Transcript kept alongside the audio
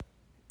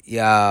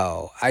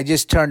Yo, I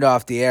just turned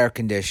off the air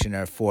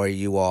conditioner for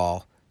you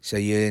all, so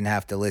you didn't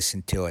have to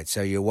listen to it.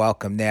 So you're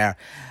welcome there.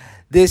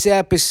 This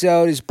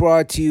episode is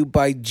brought to you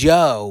by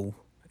Joe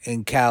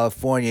in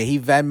California. He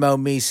Venmoed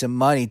me some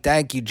money.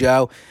 Thank you,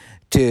 Joe.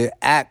 To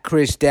at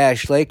Chris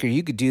Dash Laker.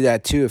 You could do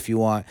that too if you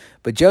want.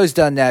 But Joe's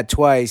done that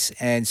twice,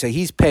 and so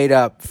he's paid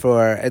up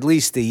for at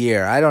least a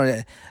year.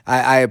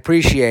 I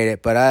appreciate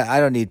it, but I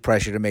don't need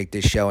pressure to make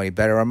this show any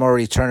better. I'm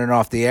already turning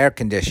off the air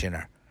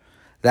conditioner.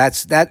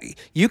 That's that.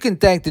 You can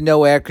thank the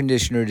no air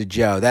conditioner to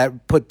Joe.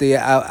 That put the.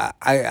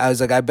 I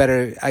was like,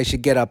 I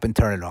should get up and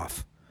turn it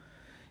off.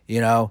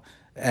 You know.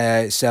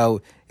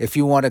 So if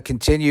you want to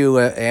continue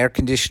an air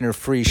conditioner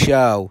free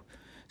show,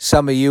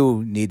 some of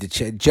you need to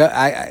change.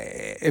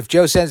 If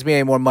Joe sends me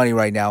any more money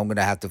right now, I'm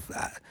gonna have to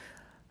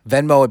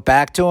Venmo it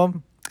back to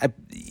him.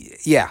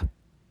 Yeah,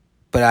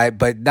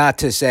 but not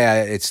to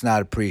say it's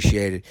not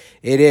appreciated.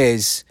 It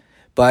is.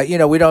 But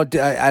we don't.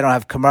 I don't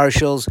have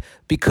commercials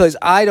because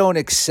I don't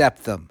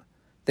accept them.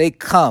 They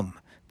come,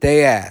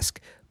 they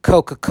ask.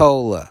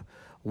 Coca-Cola,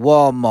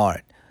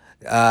 Walmart,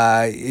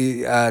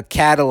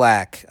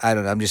 Cadillac. I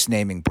don't know. I'm just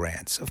naming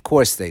brands. Of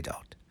course they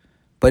don't.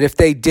 But if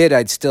they did,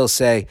 I'd still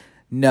say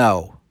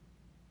no.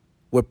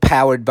 We're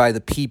powered by the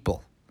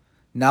people,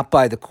 not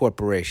by the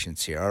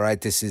corporations here. All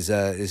right. This is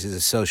a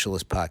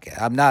socialist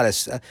podcast. I'm not a.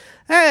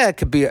 It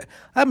could be.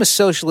 I'm a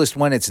socialist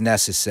when it's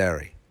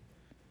necessary.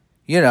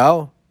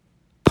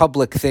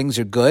 Public things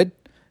are good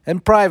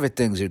and private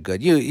things are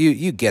good.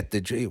 You get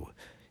the.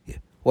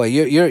 Well,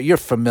 you're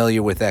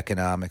familiar with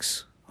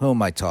economics. Who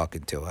am I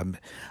talking to?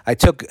 I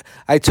took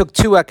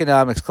 2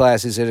 economics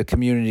classes at a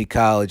community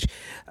college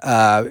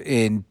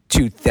in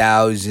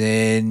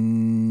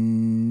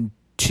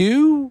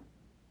 2002.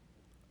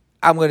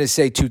 I'm going to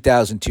say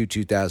 2002,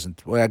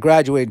 2000. Well, I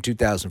graduated in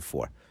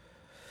 2004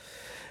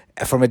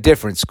 from a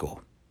different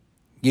school.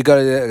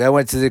 I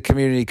went to the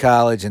community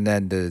college, and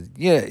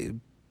then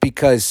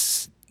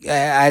because I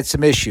had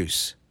some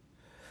issues.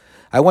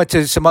 I went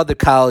to some other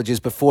colleges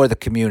before the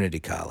community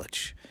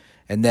college,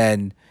 and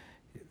then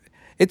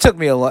it took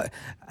me a lot.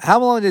 How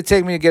long did it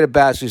take me to get a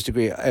bachelor's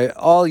degree?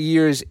 All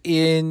years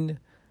in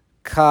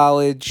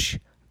college,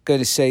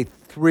 going to say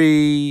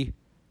 3,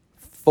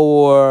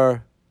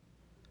 4.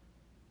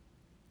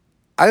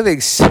 I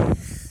think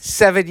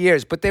 7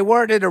 years, but they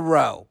weren't in a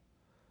row.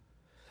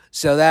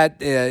 So that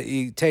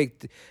you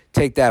take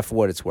that for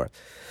what it's worth.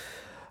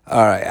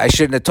 All right, I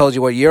shouldn't have told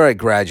you what year I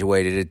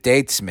graduated. It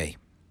dates me.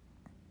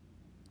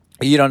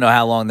 You don't know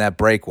how long that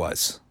break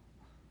was.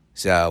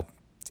 So,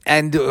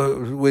 and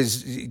do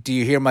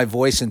you hear my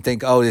voice and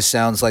think, oh, this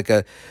sounds like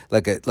a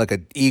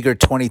eager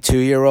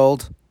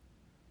 22-year-old?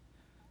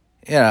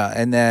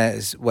 And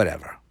then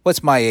whatever.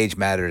 What's my age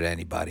matter to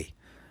anybody?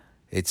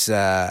 It's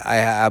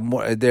I'm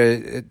more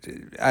there.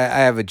 I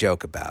have a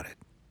joke about it.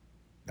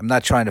 I'm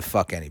not trying to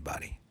fuck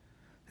anybody.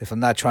 If I'm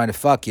not trying to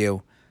fuck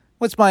you,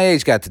 what's my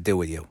age got to do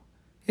with you?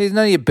 It's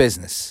none of your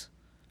business.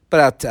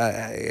 But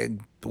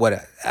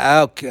what?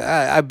 Okay,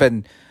 I've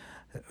been.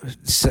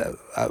 So,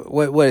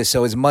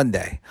 so it's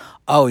Monday.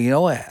 Oh, you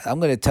know what? I'm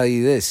going to tell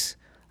you this.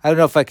 I don't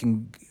know if I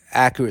can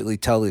accurately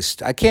tell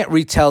this. I can't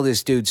retell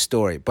this dude's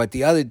story. But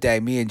the other day,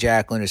 me and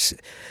Jacqueline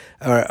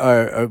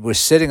were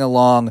sitting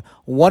along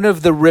one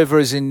of the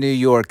rivers in New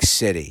York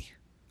City.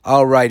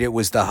 All right, it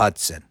was the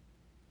Hudson.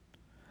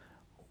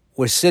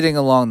 We're sitting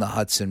along the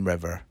Hudson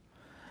River,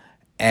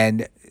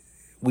 and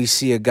we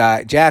see a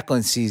guy.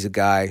 Jacqueline sees a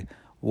guy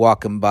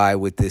walking by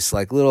with this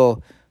like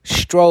little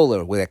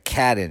stroller with a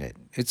cat in it.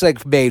 It's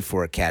like made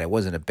for a cat. It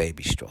wasn't a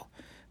baby stroller.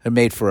 It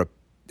made for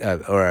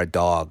a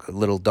dog, a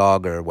little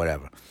dog or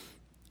whatever.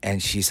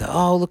 And she's like,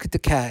 "Oh, look at the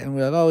cat," and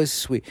we're like, "Oh, it's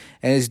sweet."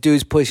 And this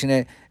dude's pushing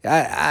it.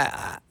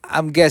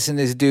 I'm guessing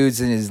this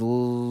dude's in his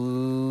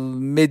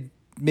mid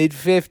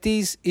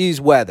 50s. He's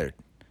weathered.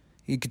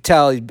 You could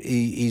tell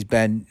he's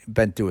been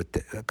through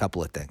a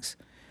couple of things,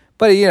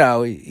 but he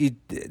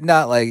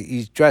not like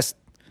he's dressed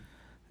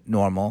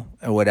normal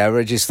or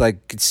whatever. Just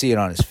like could see it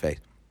on his face.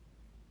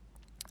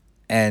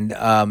 And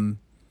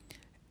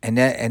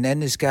then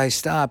this guy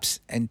stops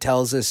and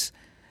tells us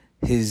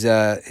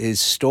his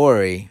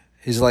story.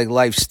 His like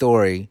life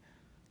story,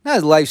 not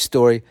his life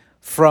story.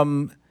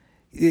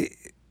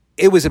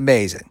 It was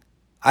amazing.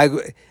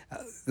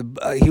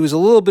 He was a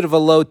little bit of a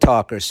low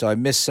talker, so I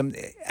missed some.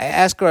 I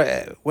ask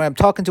her when I'm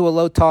talking to a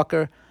low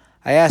talker,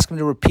 I ask him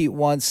to repeat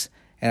once,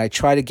 and I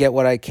try to get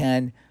what I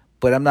can,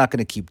 but I'm not going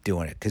to keep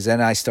doing it because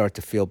then I start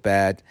to feel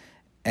bad.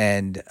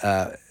 And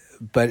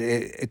but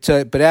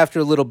after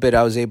a little bit,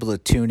 I was able to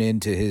tune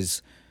into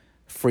his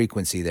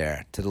frequency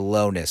there, to the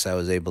lowness. I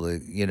was able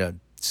to,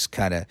 just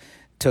kind of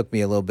took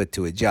me a little bit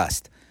to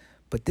adjust.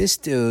 But this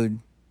dude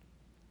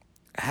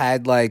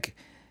had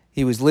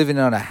he was living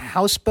on a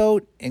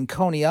houseboat in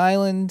Coney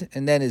Island,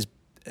 and then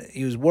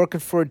he was working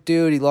for a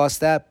dude. He lost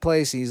that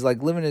place. He's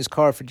living in his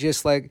car for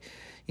just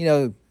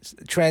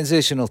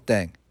transitional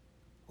thing,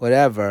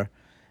 whatever.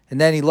 And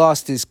then he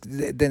lost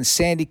then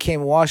Sandy came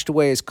and washed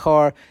away his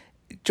car.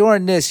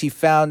 During this, he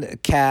found a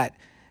cat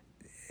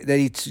that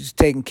he's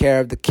taking care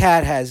of. The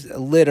cat has a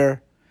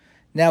litter.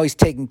 Now he's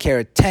taking care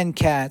of 10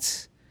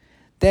 cats.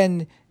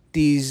 Then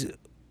these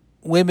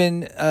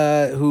women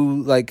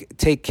who like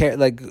take care,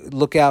 like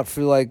look out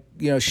for like,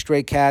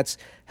 stray cats,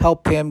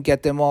 help him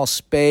get them all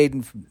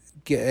spayed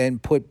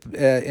and put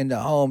into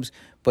homes.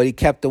 But he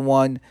kept the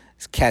one.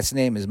 His cat's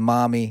name is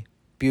Mommy.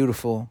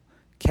 Beautiful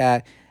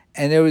cat.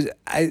 And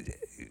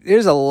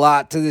there's a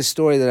lot to this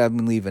story that I've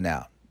been leaving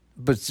out.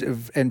 But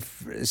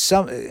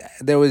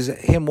there was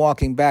him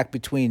walking back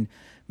between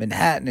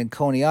Manhattan and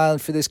Coney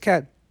Island for this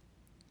cat.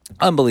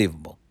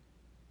 Unbelievable.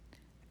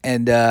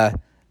 And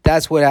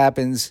that's what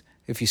happens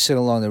if you sit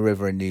along the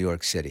river in New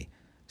York City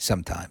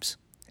sometimes.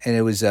 And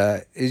it was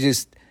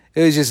just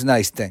a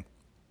nice thing.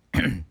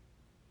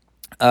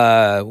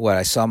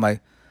 I saw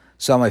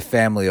my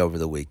family over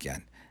the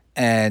weekend,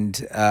 and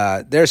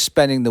they're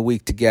spending the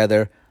week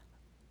together.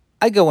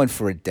 I go in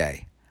for a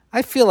day.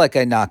 I feel like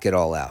I knock it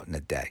all out in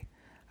a day.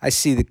 I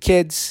see the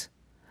kids.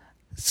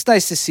 It's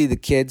nice to see the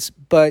kids,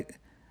 but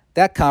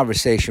that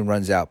conversation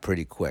runs out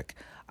pretty quick.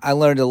 I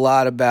learned a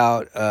lot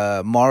about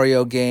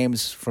Mario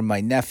games from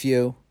my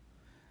nephew,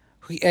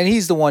 and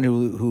he's the one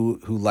who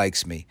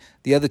likes me.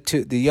 The other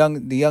two, the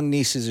young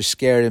nieces are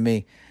scared of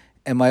me,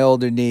 and my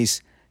older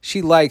niece,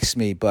 she likes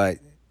me, but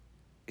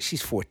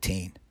she's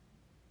 14.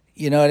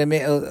 You know what I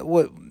mean?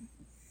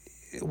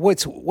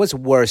 What's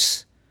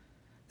worse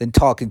than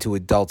talking to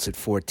adults at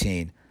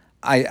 14?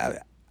 I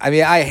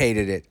mean, I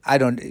hated it.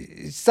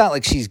 It's not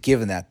like she's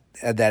given that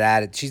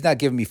attitude. She's not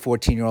giving me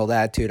 14-year-old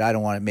attitude. I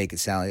don't want to make it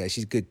sound like that.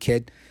 She's a good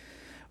kid,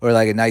 or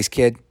like a nice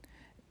kid.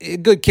 A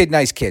good kid,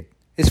 nice kid,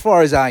 as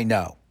far as I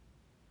know.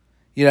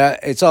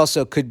 It's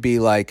also could be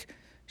like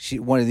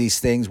one of these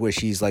things where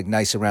she's like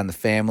nice around the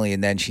family,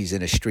 and then she's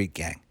in a street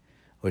gang,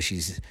 or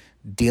she's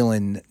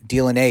dealing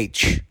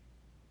H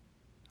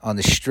on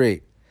the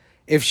street.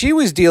 If she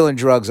was dealing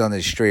drugs on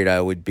the street,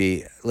 I would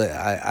be.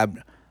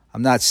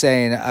 I'm not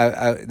saying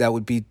that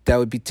would be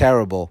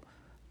terrible,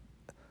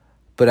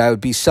 but I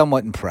would be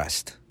somewhat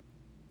impressed.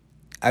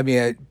 I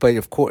mean, but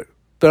of course,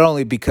 but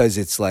only because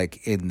it's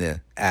like in the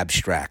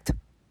abstract.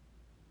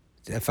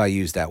 If I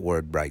use that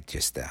word right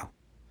just now.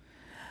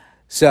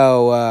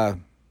 So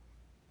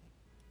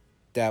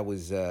that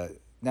was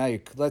now.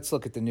 Let's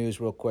look at the news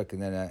real quick, and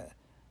then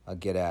I'll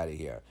get out of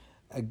here.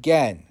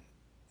 Again,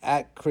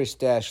 at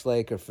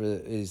Chris-Laker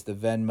is the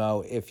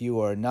Venmo. If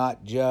you are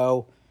not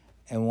Joe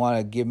and want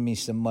to give me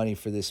some money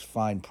for this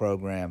fine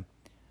program,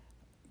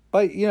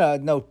 but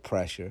no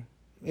pressure.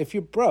 If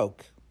you're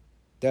broke,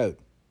 dude,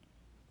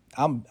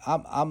 I'm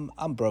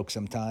broke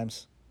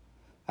sometimes.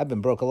 I've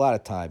been broke a lot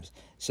of times.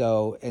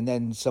 So, and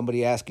then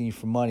somebody asking you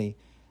for money.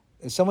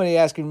 Somebody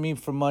asking me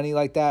for money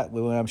like that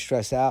when I'm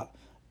stressed out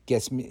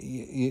gets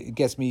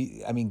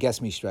me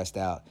stressed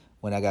out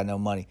when I got no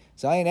money.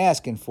 So I ain't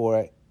asking for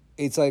it.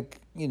 It's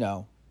like,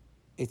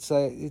 it's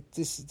like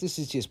this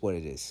is just what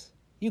it is.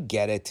 You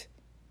get it.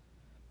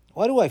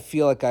 Why do I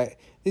feel like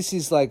this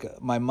is like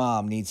my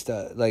mom needs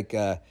to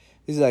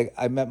this is like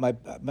I met my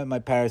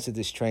parents at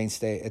the train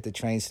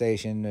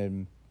station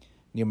and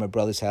near my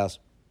brother's house.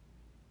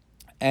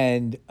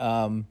 And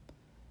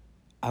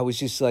I was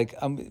just like,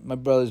 my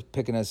brother's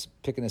picking us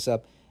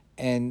up,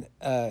 and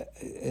I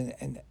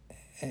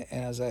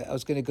was like, I'm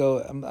just gonna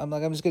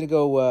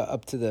go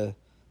up to the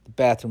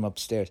bathroom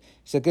upstairs.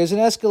 He's like, there's an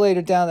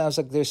escalator down there. I was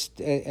like,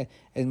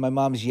 and my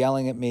mom's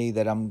yelling at me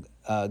that I'm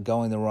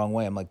going the wrong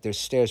way. I'm like, there's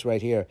stairs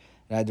right here,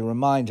 and I had to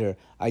remind her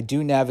I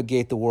do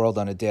navigate the world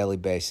on a daily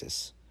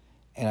basis,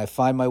 and I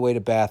find my way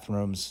to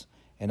bathrooms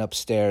and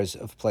upstairs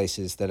of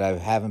places that I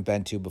haven't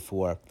been to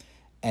before,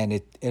 and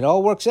it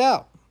all works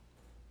out.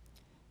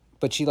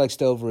 But she likes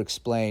to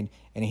over-explain,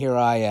 and here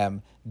I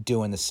am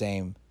doing the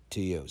same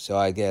to you. So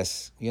I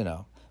guess,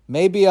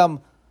 maybe I'm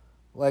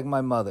like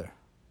my mother.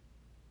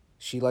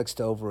 She likes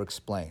to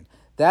over-explain.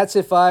 That's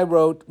if I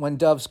wrote When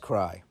Doves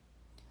Cry.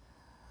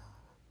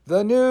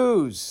 The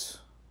news.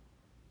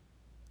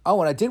 Oh,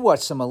 and I did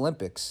watch some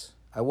Olympics.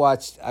 I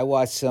watched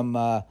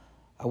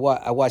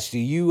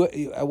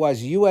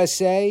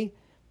USA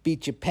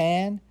beat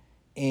Japan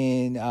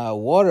in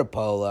water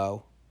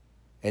polo.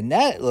 And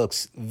that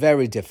looks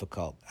very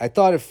difficult. I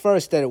thought at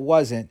first that it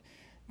wasn't.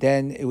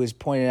 Then it was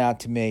pointed out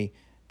to me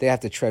they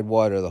have to tread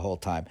water the whole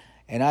time.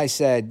 And I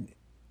said,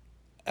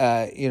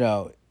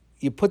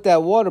 you put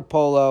that water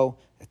polo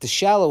at the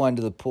shallow end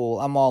of the pool,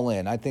 I'm all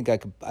in. I think I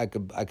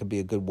could be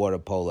a good water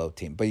polo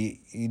team. But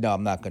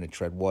I'm not going to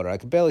tread water. I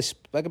could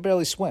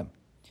barely swim.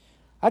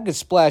 I could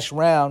splash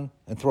around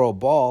and throw a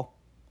ball.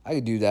 I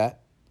could do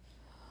that.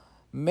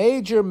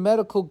 Major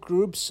medical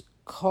groups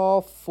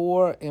call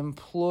for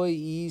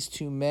employees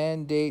to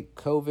mandate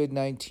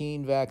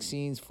COVID-19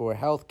 vaccines for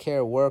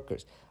healthcare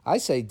workers. I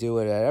say do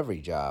it at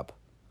every job.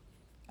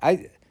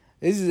 I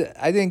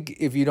think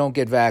if you don't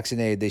get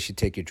vaccinated, they should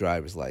take your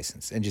driver's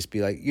license and just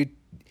be like,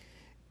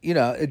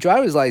 a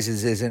driver's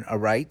license isn't a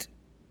right,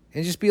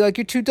 and just be like,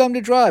 you're too dumb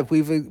to drive.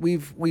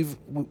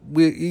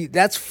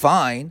 That's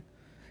fine.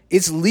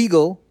 It's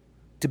legal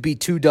to be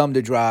too dumb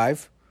to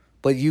drive,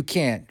 but you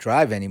can't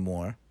drive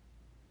anymore.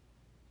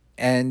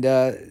 And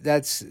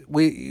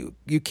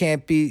you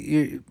can't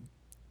be.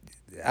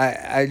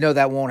 I know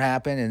that won't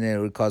happen, and it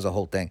would cause a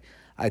whole thing.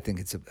 I think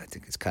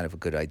it's kind of a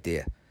good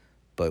idea,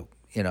 but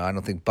I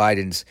don't think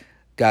Biden's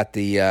got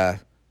the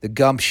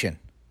gumption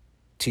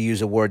to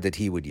use a word that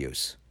he would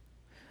use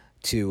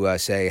to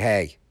say,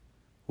 "Hey,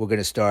 we're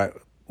gonna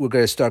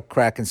start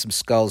cracking some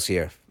skulls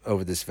here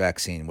over this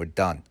vaccine. We're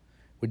done.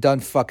 We're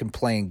done fucking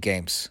playing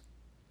games.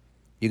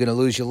 You're gonna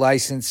lose your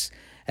license,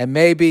 and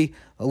maybe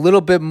a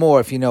little bit more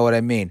if you know what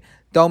I mean.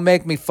 Don't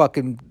make me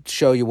fucking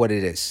show you what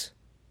it is."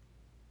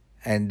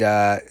 And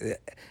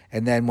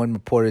then when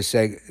reporters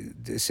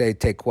say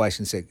take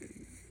questions, say,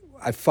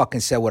 "I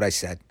fucking said what I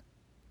said.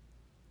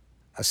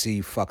 I'll see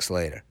you fucks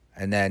later."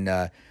 And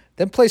then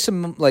play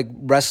some like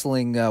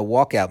wrestling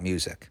walkout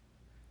music.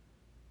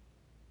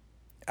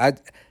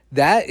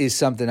 That is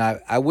something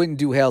I wouldn't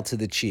do Hail to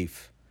the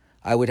Chief.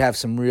 I would have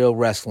some real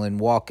wrestling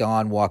walk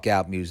on, walk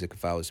out music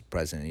if I was the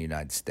president of the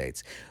United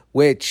States,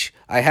 which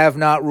I have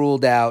not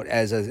ruled out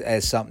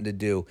as something to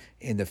do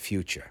in the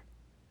future.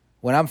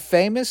 When I'm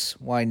famous,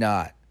 why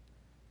not?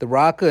 The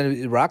Rock's going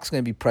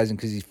to be president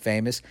because he's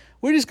famous.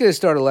 We're just going to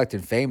start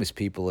electing famous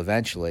people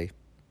eventually.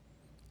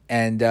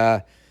 And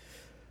that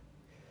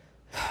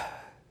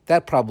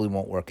probably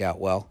won't work out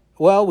well.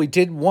 Well, we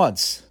did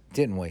once,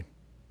 didn't we?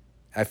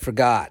 I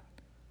forgot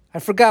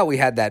we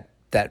had that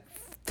that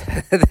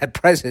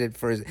president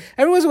first.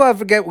 Every once in a while I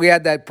forget we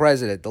had that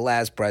president, the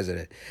last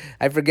president.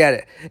 I forget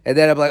it. And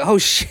then I'm like, oh,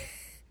 shit.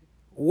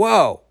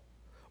 Whoa.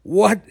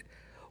 What?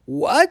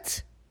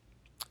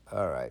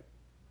 All right.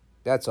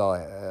 That's all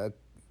I have.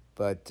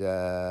 But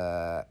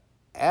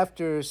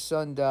after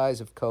son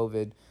dies of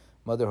COVID,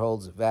 mother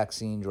holds a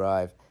vaccine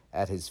drive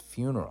at his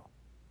funeral.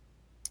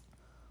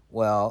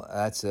 Well,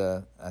 that's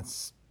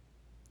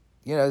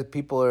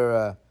people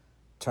are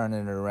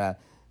turning it around.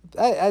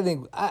 I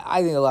think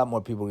a lot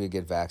more people are gonna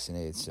get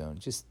vaccinated soon.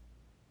 Just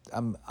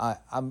I'm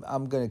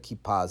gonna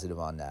keep positive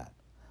on that.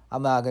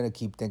 I'm not gonna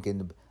keep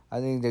thinking. I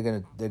think they're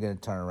gonna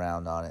turn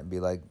around on it and be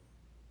like,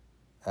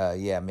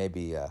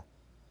 maybe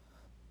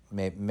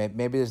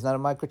there's not a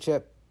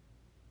microchip.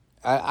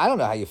 I don't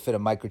know how you fit a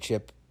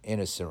microchip in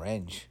a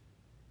syringe.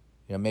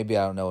 Maybe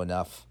I don't know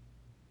enough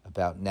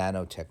about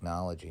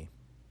nanotechnology.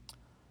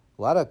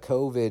 A lot of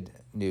COVID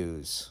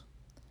news.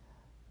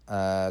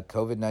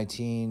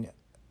 COVID-19,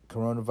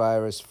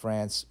 coronavirus,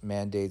 France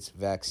mandates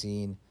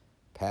vaccine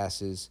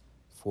passes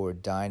for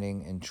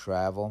dining and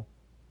travel.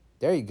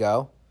 There you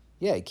go.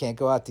 Yeah, you can't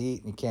go out to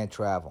eat and you can't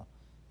travel.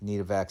 You need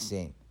a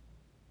vaccine.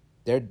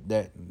 The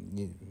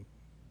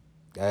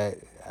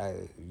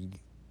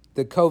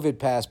COVID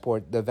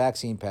passport, the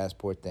vaccine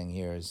passport thing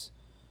here is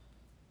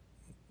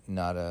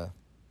not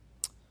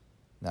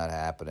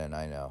happening,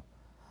 I know.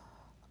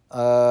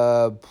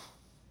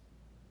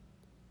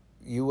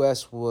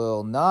 U.S.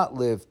 will not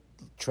lift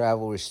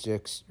travel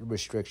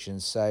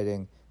restrictions,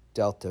 citing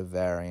Delta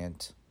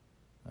variant.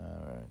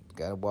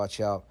 Got to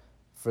watch out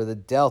for the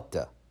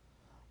Delta.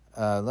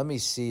 Let me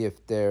see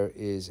if there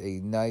is a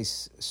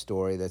nice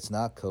story that's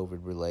not COVID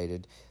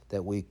related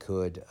that we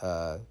could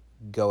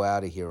go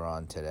out of here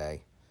on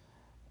today.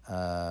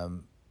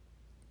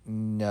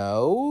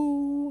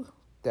 No,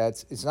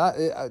 that's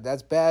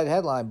bad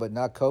headline, but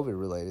not COVID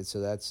related. So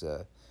that's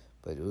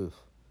but oof.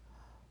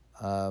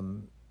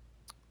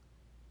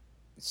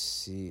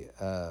 See,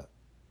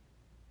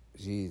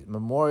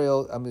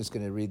 memorial. I'm just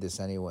going to read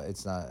this anyway.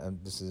 It's not.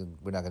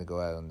 We're not going to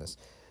go out on this.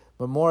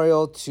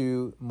 Memorial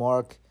to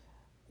mark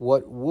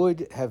what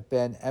would have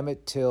been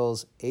Emmett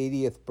Till's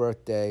 80th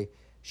birthday.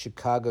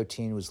 Chicago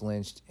teen was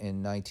lynched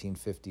in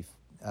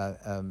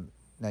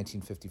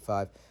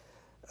 1955.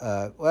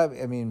 Well,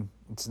 I mean,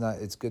 it's not.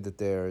 It's good that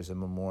there is a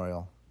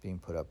memorial being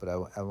put up, but I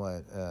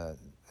want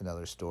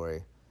another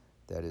story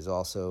that is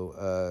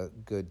also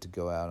good to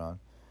go out on.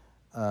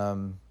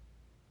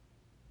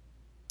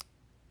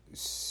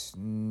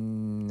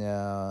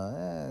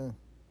 No.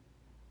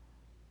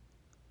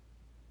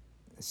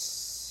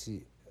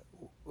 See.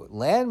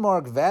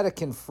 Landmark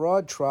Vatican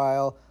fraud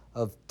trial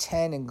of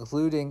 10,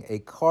 including a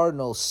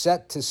cardinal,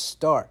 set to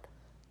start.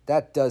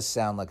 That does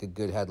sound like a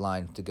good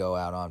headline to go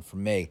out on for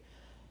me.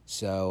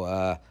 So,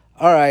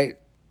 all right.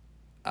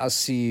 I'll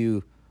see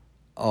you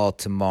all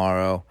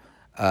tomorrow.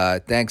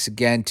 Thanks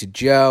again to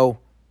Joe.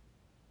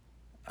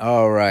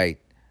 All right.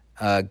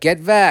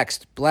 Get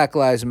vaxxed. Black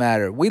Lives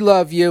Matter. We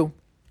love you.